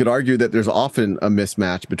you could argue that there's often a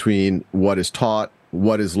mismatch between what is taught,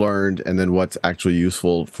 what is learned, and then what's actually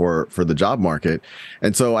useful for the job market.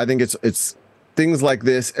 And so I think it's things like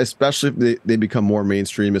this, especially if they become more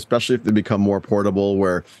mainstream, especially if they become more portable,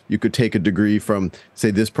 where you could take a degree from, say,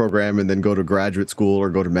 this program and then go to graduate school or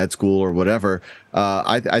go to med school or whatever.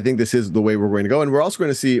 I think this is the way we're going to go. And we're also going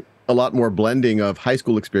to see a lot more blending of high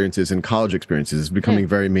school experiences and college experiences. It's becoming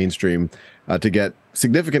very mainstream to get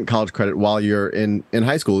significant college credit while you're in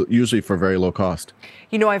high school, usually for very low cost.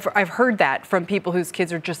 I've heard that from people whose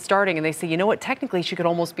kids are just starting, and they say, technically she could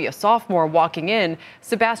almost be a sophomore walking in.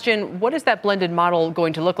 Sebastian, what is that blended model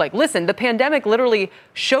going to look like? Listen, the pandemic literally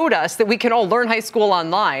showed us that we can all learn high school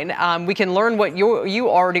online. We can learn what you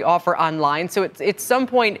already offer online. So at some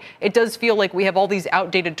point, it does feel like we have all these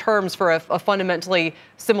outdated terms for a fundamentally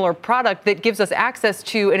similar product that gives us access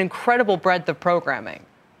to an incredible breadth of programming.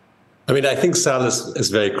 I mean, I think Sal is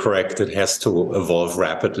very correct. It has to evolve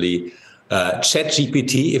rapidly.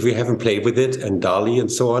 ChatGPT, if you haven't played with it, and DALL-E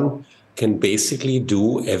and so on, can basically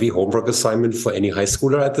do every homework assignment for any high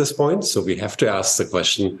schooler at this point. So we have to ask the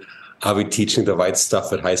question, are we teaching the right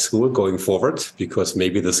stuff at high school going forward? Because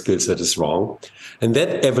maybe the skill set is wrong. And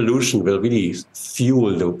that evolution will really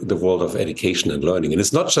fuel the world of education and learning. And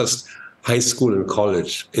it's not just high school and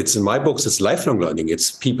college. It's, in my books, it's lifelong learning.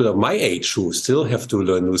 It's people of my age who still have to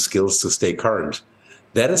learn new skills to stay current.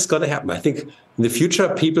 That is going to happen. I think in the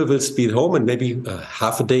future, people will be at home and maybe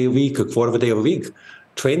half a day a week, a quarter of a day a week,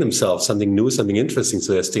 train themselves something new, something interesting,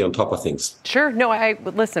 so they stay on top of things. Sure. No,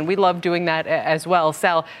 listen, we love doing that as well.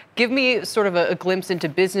 Sal, give me sort of a glimpse into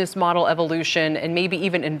business model evolution and maybe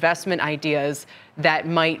even investment ideas that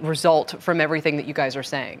might result from everything that you guys are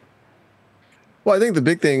saying. Well, I think the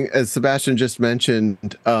big thing, as Sebastian just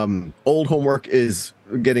mentioned, old homework is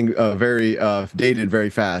getting very dated very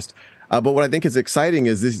fast. But what I think is exciting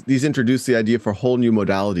is these introduce the idea for whole new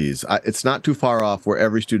modalities. It's not too far off where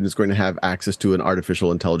every student is going to have access to an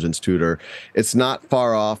artificial intelligence tutor. It's not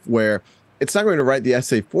far off where it's not going to write the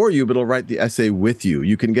essay for you, but it'll write the essay with you.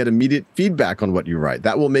 You can get immediate feedback on what you write.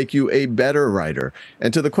 That will make you a better writer.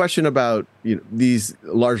 And to the question about these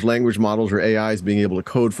large language models or AIs being able to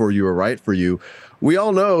code for you or write for you, we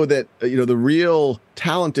all know that the real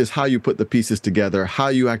talent is how you put the pieces together, how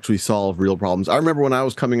you actually solve real problems. I remember when I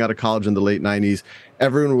was coming out of college in the late 90s,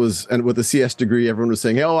 everyone was, and with a CS degree, everyone was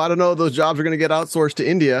saying, hey, I don't know, those jobs are going to get outsourced to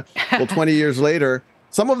India. Well, 20 years later,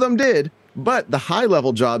 some of them did. But the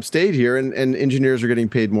high-level jobs stayed here, and engineers are getting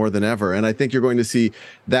paid more than ever. And I think you're going to see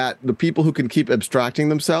that the people who can keep abstracting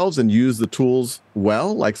themselves and use the tools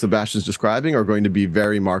well, like Sebastian's describing, are going to be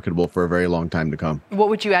very marketable for a very long time to come. What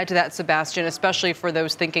would you add to that, Sebastian, especially for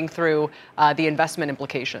those thinking through the investment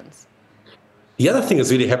implications? The other thing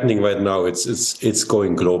is really happening right now. It's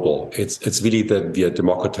going global. It's really that we are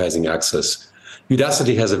democratizing access.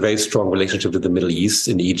 Udacity has a very strong relationship with the Middle East.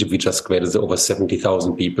 In Egypt, we just graded over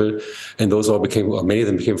 70,000 people, and those all many of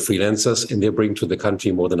them became freelancers, and they bring to the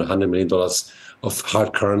country more than $100 million of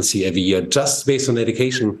hard currency every year, just based on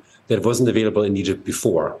education that wasn't available in Egypt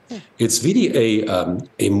before. It's really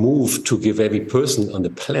a move to give every person on the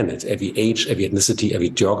planet, every age, every ethnicity, every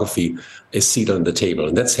geography, a seat on the table.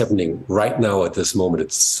 And that's happening right now at this moment.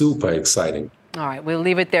 It's super exciting. All right, we'll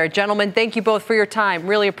leave it there. Gentlemen, thank you both for your time.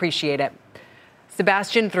 Really appreciate it.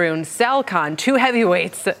 Sebastian Thrun, Sal Khan, two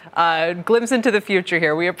heavyweights. Glimpse into the future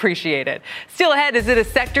here. We appreciate it. Still ahead, is it a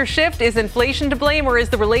sector shift? Is inflation to blame, or is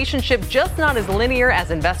the relationship just not as linear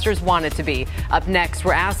as investors want it to be? Up next,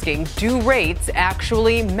 we're asking, do rates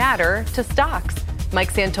actually matter to stocks?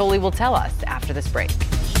 Mike Santoli will tell us after this break.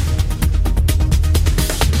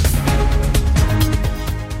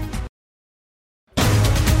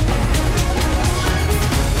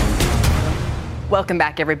 Welcome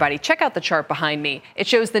back, everybody. Check out the chart behind me. It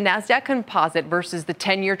shows the NASDAQ composite versus the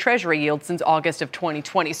 10-year Treasury yield since August of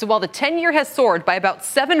 2020. So while the 10-year has soared by about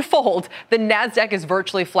sevenfold, the NASDAQ is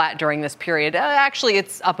virtually flat during this period. Actually,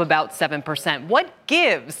 it's up about 7%. What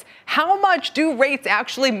gives? How much do rates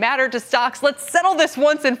actually matter to stocks? Let's settle this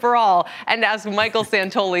once and for all and ask Michael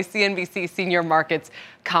Santoli, CNBC senior markets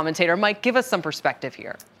commentator. Mike, give us some perspective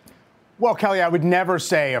here. Well, Kelly, I would never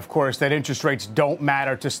say, of course, that interest rates don't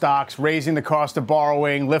matter to stocks. Raising the cost of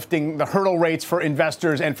borrowing, lifting the hurdle rates for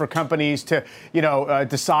investors and for companies to,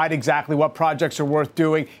 decide exactly what projects are worth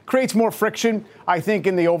doing creates more friction, I think,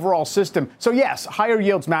 in the overall system. So, yes, higher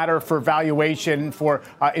yields matter for valuation, for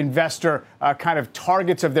investor kind of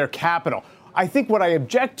targets of their capital. I think what I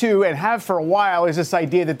object to and have for a while is this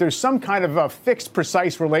idea that there's some kind of a fixed,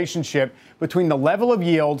 precise relationship between the level of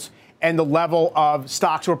yields and the level of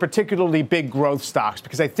stocks, or particularly big growth stocks,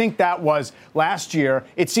 because I think that was last year.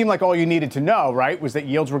 It seemed like all you needed to know, right, was that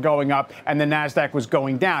yields were going up and the NASDAQ was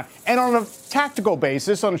going down. And on a tactical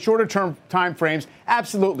basis, on shorter term time frames,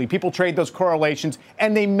 absolutely, people trade those correlations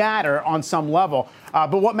and they matter on some level.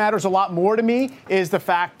 But what matters a lot more to me is the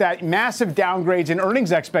fact that massive downgrades in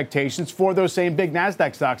earnings expectations for those same big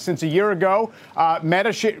NASDAQ stocks. Since a year ago,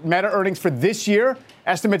 Meta earnings for this year,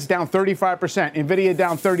 estimates down 35%, NVIDIA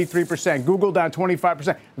down 33%, Google down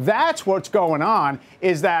 25%. That's what's going on,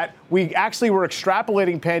 is that we actually were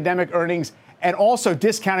extrapolating pandemic earnings and also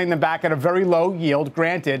discounting them back at a very low yield,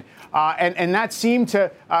 granted. And that seemed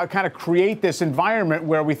to kind of create this environment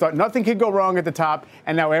where we thought nothing could go wrong at the top,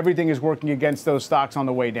 and now everything is working against those stocks on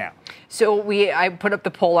the way down. So I put up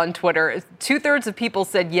the poll on Twitter. 2/3 of people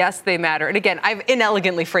said yes, they matter. And again, I've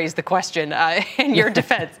inelegantly phrased the question in your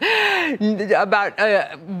defense. About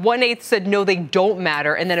 1/8 said no, they don't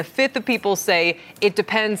matter, and then 1/5 of people say it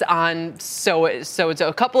depends on so.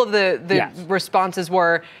 A couple of the yes. responses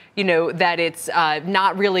were, that it's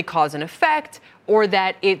not really cause and effect, or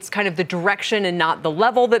that it's kind of the direction and not the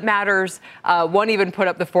level that matters. One even put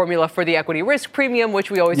up the formula for the equity risk premium,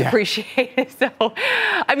 which we always appreciate. So,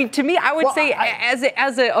 I mean, to me, I would say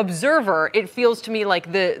as an observer, it feels to me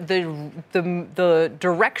like the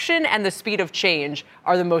direction and the speed of change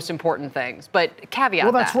are the most important things. But caveat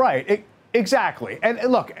well, that's right. Exactly. And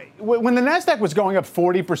look, when the NASDAQ was going up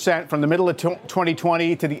 40% from the middle of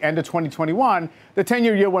 2020 to the end of 2021, the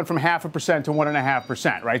 10-year yield went from 0.5% to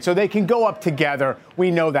 1.5%, right? So they can go up together.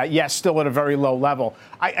 We know that, yes, still at a very low level.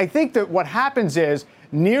 I think that what happens is,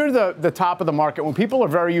 near the top of the market, when people are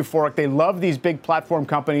very euphoric, they love these big platform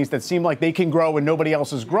companies that seem like they can grow when nobody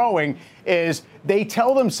else is growing, is they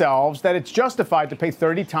tell themselves that it's justified to pay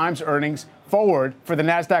 30 times earnings forward for the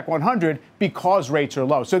NASDAQ 100 because rates are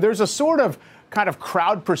low. So there's a sort of kind of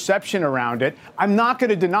crowd perception around it. I'm not going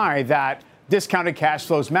to deny that discounted cash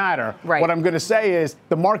flows matter. Right. What I'm going to say is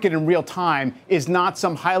the market in real time is not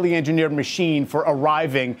some highly engineered machine for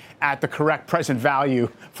arriving at the correct present value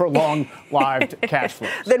for long-lived cash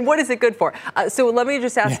flows. Then what is it good for? So let me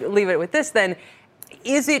just leave it with this then.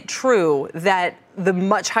 Is it true that the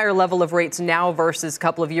much higher level of rates now versus a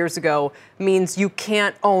couple of years ago means you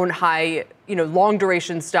can't own high, long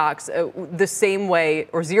duration stocks the same way,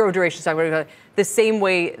 or zero duration stocks, the same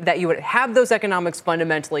way that you would have those economics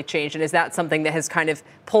fundamentally changed? And is that something that has kind of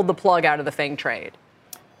pulled the plug out of the FANG trade?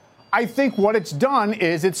 I think what it's done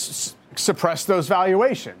is it's suppressed those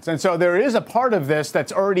valuations. And so there is a part of this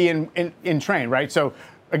that's already in train, right? So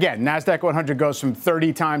Again, NASDAQ 100 goes from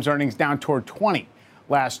 30 times earnings down toward 20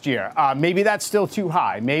 last year. Maybe that's still too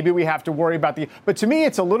high. Maybe we have to worry about but to me,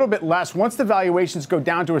 it's a little bit less. Once the valuations go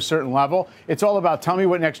down to a certain level, it's all about tell me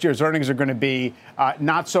what next year's earnings are going to be.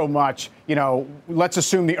 Not so much, let's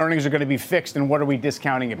assume the earnings are going to be fixed and what are we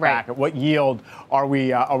discounting it back at? What yield are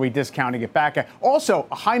we discounting it back at? Also,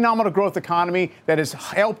 a high nominal growth economy that has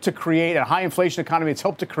helped to create a high inflation economy that's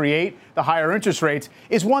helped to create the higher interest rates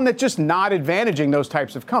is one that's just not advantaging those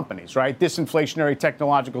types of companies, right? Disinflationary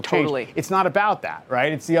technological change. Totally. It's not about that,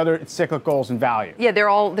 right? It's cyclicals and value. Yeah,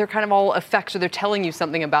 they're kind of all effects, or they're telling you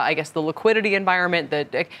something about, I guess, the liquidity environment.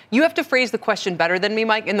 That you have to phrase the question better than me,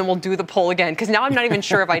 Mike, and then we'll do the poll again, because now I'm not even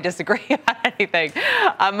sure if I disagree about anything.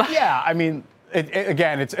 Yeah, I mean,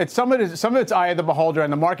 it's some of it's eye of the beholder,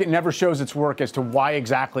 and the market never shows its work as to why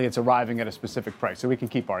exactly it's arriving at a specific price. So we can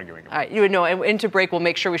keep arguing about it. You know, and into break, we'll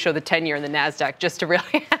make sure we show the 10-year in the NASDAQ just to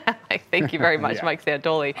really thank you very much, Yeah. Mike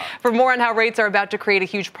Santoli. For more on how rates are about to create a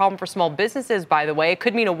huge problem for small businesses, by the way, it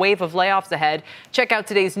could mean a wave of layoffs ahead. Check out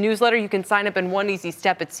today's newsletter. You can sign up in one easy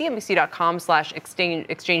step at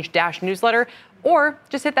cnbc.com/exchange-newsletter. Or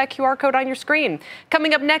just hit that QR code on your screen.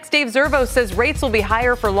 Coming up next, Dave Zervos says rates will be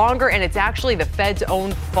higher for longer, and it's actually the Fed's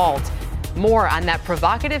own fault. More on that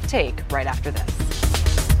provocative take right after this.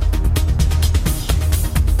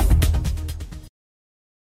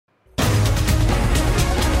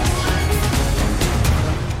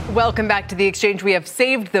 Welcome back to The Exchange. We have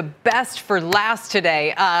saved the best for last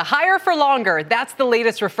today. Higher for longer. That's the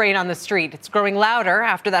latest refrain on the street. It's growing louder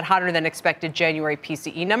after that hotter than expected January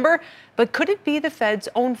PCE number. But could it be the Fed's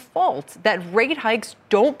own fault that rate hikes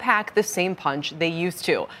don't pack the same punch they used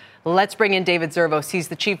to? Let's bring in David Zervos. He's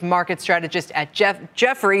the chief market strategist at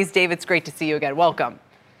Jefferies. David, it's great to see you again. Welcome.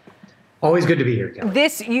 Always good to be here, Kelly.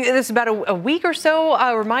 This is about a week or so.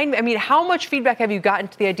 Remind me, I mean, how much feedback have you gotten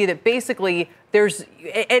to the idea that basically there's,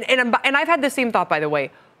 and I've had the same thought, by the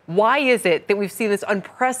way. Why is it that we've seen this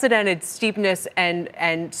unprecedented steepness and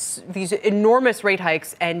these enormous rate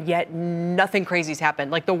hikes, and yet nothing crazy's happened?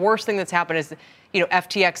 Like the worst thing that's happened is,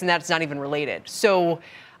 FTX, and that's not even related. So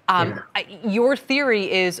your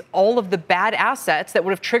theory is all of the bad assets that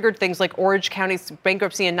would have triggered things like Orange County's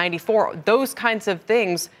bankruptcy in '94, those kinds of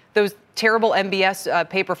things, those terrible MBS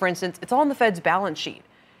paper, for instance, it's all on the Fed's balance sheet.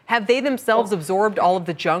 Have they themselves absorbed all of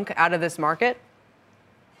the junk out of this market?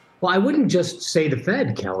 Well, I wouldn't just say the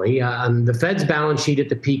Fed, Kelly. The Fed's balance sheet at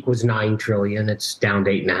the peak was $9 trillion. It's down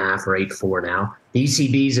to 8.5 or 8.4 now. The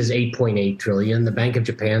ECB's is $8.8 trillion. The Bank of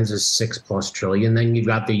Japan's is $6+ trillion. Then you've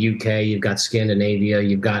got the UK, you've got Scandinavia,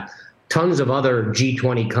 you've got tons of other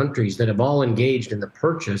G20 countries that have all engaged in the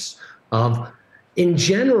purchase of, in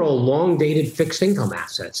general, long-dated fixed income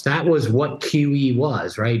assets. That was what QE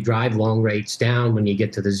was, right? Drive long rates down when you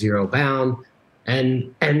get to the zero bound.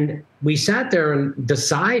 And we sat there and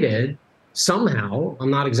decided somehow, I'm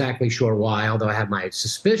not exactly sure why, although I have my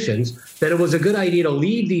suspicions, that it was a good idea to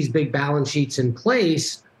leave these big balance sheets in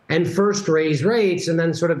place and first raise rates and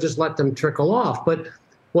then sort of just let them trickle off. But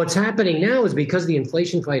what's happening now is because the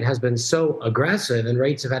inflation fight has been so aggressive and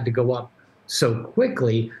rates have had to go up so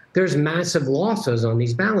quickly, there's massive losses on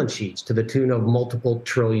these balance sheets to the tune of multiple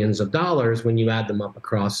trillions of dollars when you add them up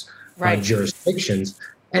across jurisdictions.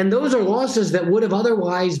 And those are losses that would have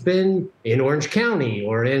otherwise been in Orange County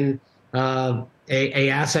or in a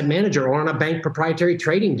asset manager or on a bank proprietary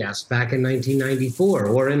trading desk back in 1994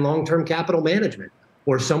 or in long-term capital management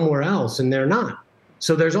or somewhere else, and they're not.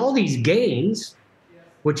 So there's all these gains,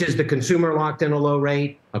 which is the consumer locked in a low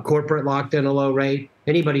rate, a corporate locked in a low rate.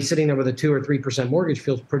 Anybody sitting there with a 2 or 3% mortgage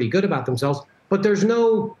feels pretty good about themselves, but there's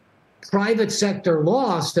no private sector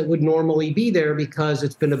loss that would normally be there because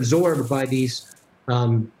it's been absorbed by these I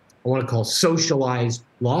want to call socialized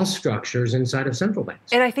loss structures inside of central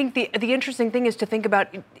banks. And I think the interesting thing is to think about,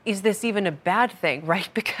 is this even a bad thing, right?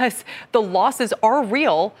 Because the losses are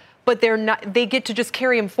real, but they're not, they get to just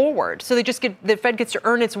carry them forward. So the Fed gets to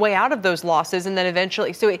earn its way out of those losses, and then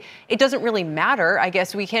eventually, so it doesn't really matter. I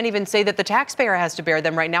guess we can't even say that the taxpayer has to bear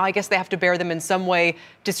them right now. I guess they have to bear them in some way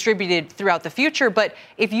distributed throughout the future. But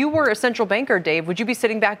if you were a central banker, Dave, would you be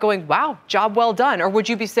sitting back going, wow, job well done? Or would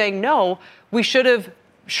you be saying, no, we should have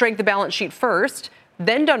shrank the balance sheet first,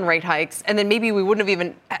 then done rate hikes, and then maybe we wouldn't have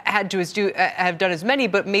even had to have done as many,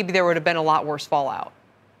 but maybe there would have been a lot worse fallout?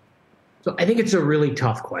 So I think it's a really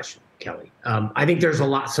tough question, Kelly. I think there's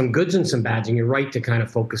some goods and some bads, and you're right to kind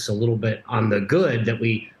of focus a little bit on the good, that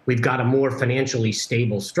we've got a more financially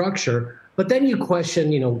stable structure. But then you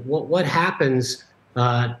question, what happens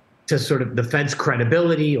to sort of the Fed's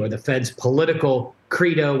credibility or the Fed's political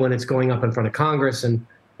credo when it's going up in front of Congress and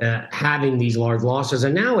having these large losses.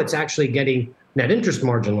 And now it's actually getting net interest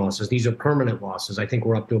margin losses. These are permanent losses. I think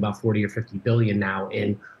we're up to about 40 or 50 billion now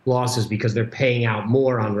in losses because they're paying out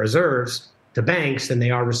more on reserves to banks than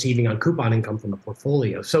they are receiving on coupon income from the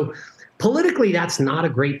portfolio. So politically, that's not a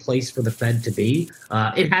great place for the Fed to be.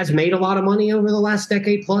 It has made a lot of money over the last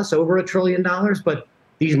decade plus, over $1 trillion. But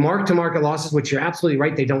these mark-to-market losses, which you're absolutely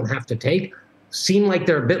right, they don't have to take, seem like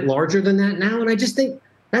they're a bit larger than that now. And I just think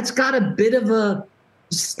that's got a bit of a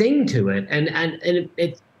sting to it. And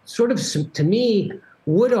it sort of, to me,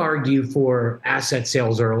 would argue for asset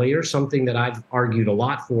sales earlier, something that I've argued a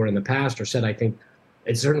lot for in the past, or said I think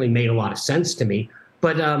it certainly made a lot of sense to me.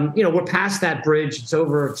 But, we're past that bridge. It's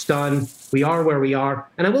over. It's done. We are where we are.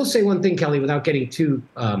 And I will say one thing, Kelly, without getting too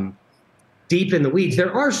deep in the weeds,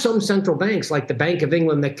 there are some central banks like the Bank of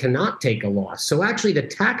England that cannot take a loss. So actually the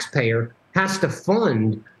taxpayer has to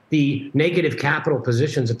fund the negative capital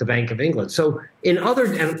positions at the Bank of England. So in other,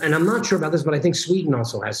 and I'm not sure about this, but I think Sweden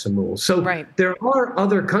also has some rules. So there are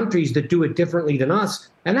other countries that do it differently than us.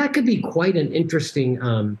 And that could be quite an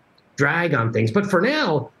interesting drag on things. But for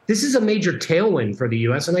now, this is a major tailwind for the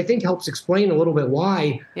U.S. and I think helps explain a little bit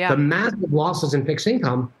why the massive losses in fixed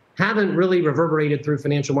income haven't really reverberated through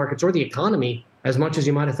financial markets or the economy as much as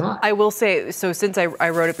you might have thought. I will say, so since I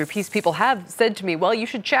wrote up your piece, people have said to me, well, you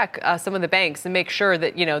should check some of the banks and make sure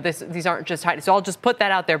that, these aren't just hiding. So I'll just put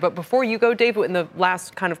that out there. But before you go, Dave, in the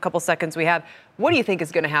last kind of couple seconds we have, what do you think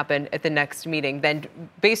is going to happen at the next meeting? Then,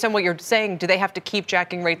 based on what you're saying, do they have to keep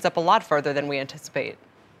jacking rates up a lot further than we anticipate?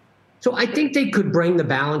 So I think they could bring the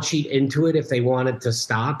balance sheet into it if they wanted to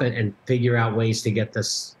stop and figure out ways to get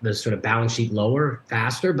this sort of balance sheet lower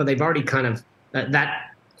faster. But they've already kind of, that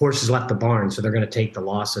horse has left the barn, so they're going to take the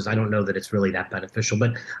losses. I don't know that it's really that beneficial.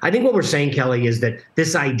 But I think what we're saying, Kelly, is that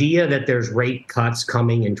this idea that there's rate cuts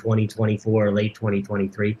coming in 2024 or late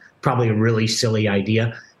 2023, probably a really silly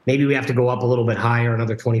idea. Maybe we have to go up a little bit higher,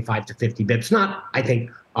 another 25 to 50 bips. Not, I think,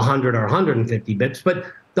 100 or 150 bips,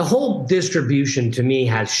 but the whole distribution to me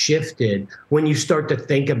has shifted when you start to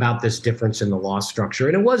think about this difference in the loss structure.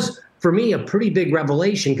 And it was, for me, a pretty big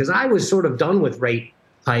revelation because I was sort of done with rate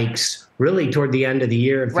hikes really toward the end of the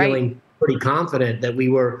year and feeling pretty confident that we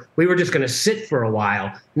were just going to sit for a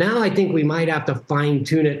while. Now I think we might have to fine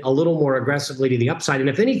tune it a little more aggressively to the upside. And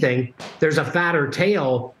if anything, there's a fatter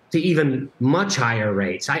tail to even much higher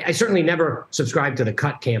rates. I certainly never subscribed to the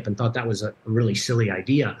cut camp and thought that was a really silly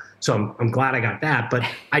idea. So I'm glad I got that. But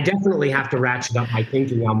I definitely have to ratchet up my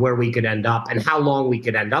thinking on where we could end up and how long we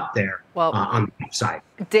could end up there on the upside.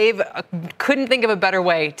 Dave, couldn't think of a better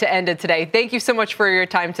way to end it today. Thank you so much for your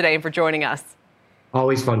time today and for joining us.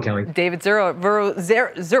 Always fun, Kelly. David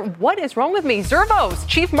what is wrong with me? Zervos,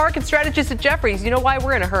 Chief Market Strategist at Jefferies. You know why?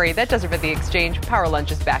 We're in a hurry. That does it for The Exchange. Power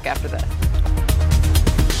Lunch is back after this.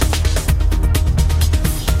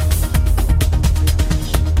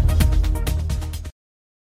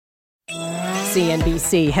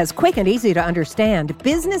 CNBC has quick and easy to understand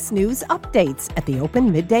business news updates at the open,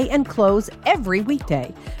 midday, and close every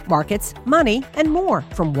weekday. Markets, money, and more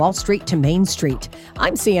from Wall Street to Main Street.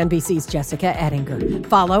 I'm CNBC's Jessica Ettinger.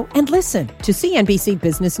 Follow and listen to CNBC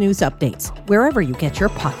Business News Updates wherever you get your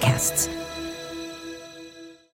podcasts.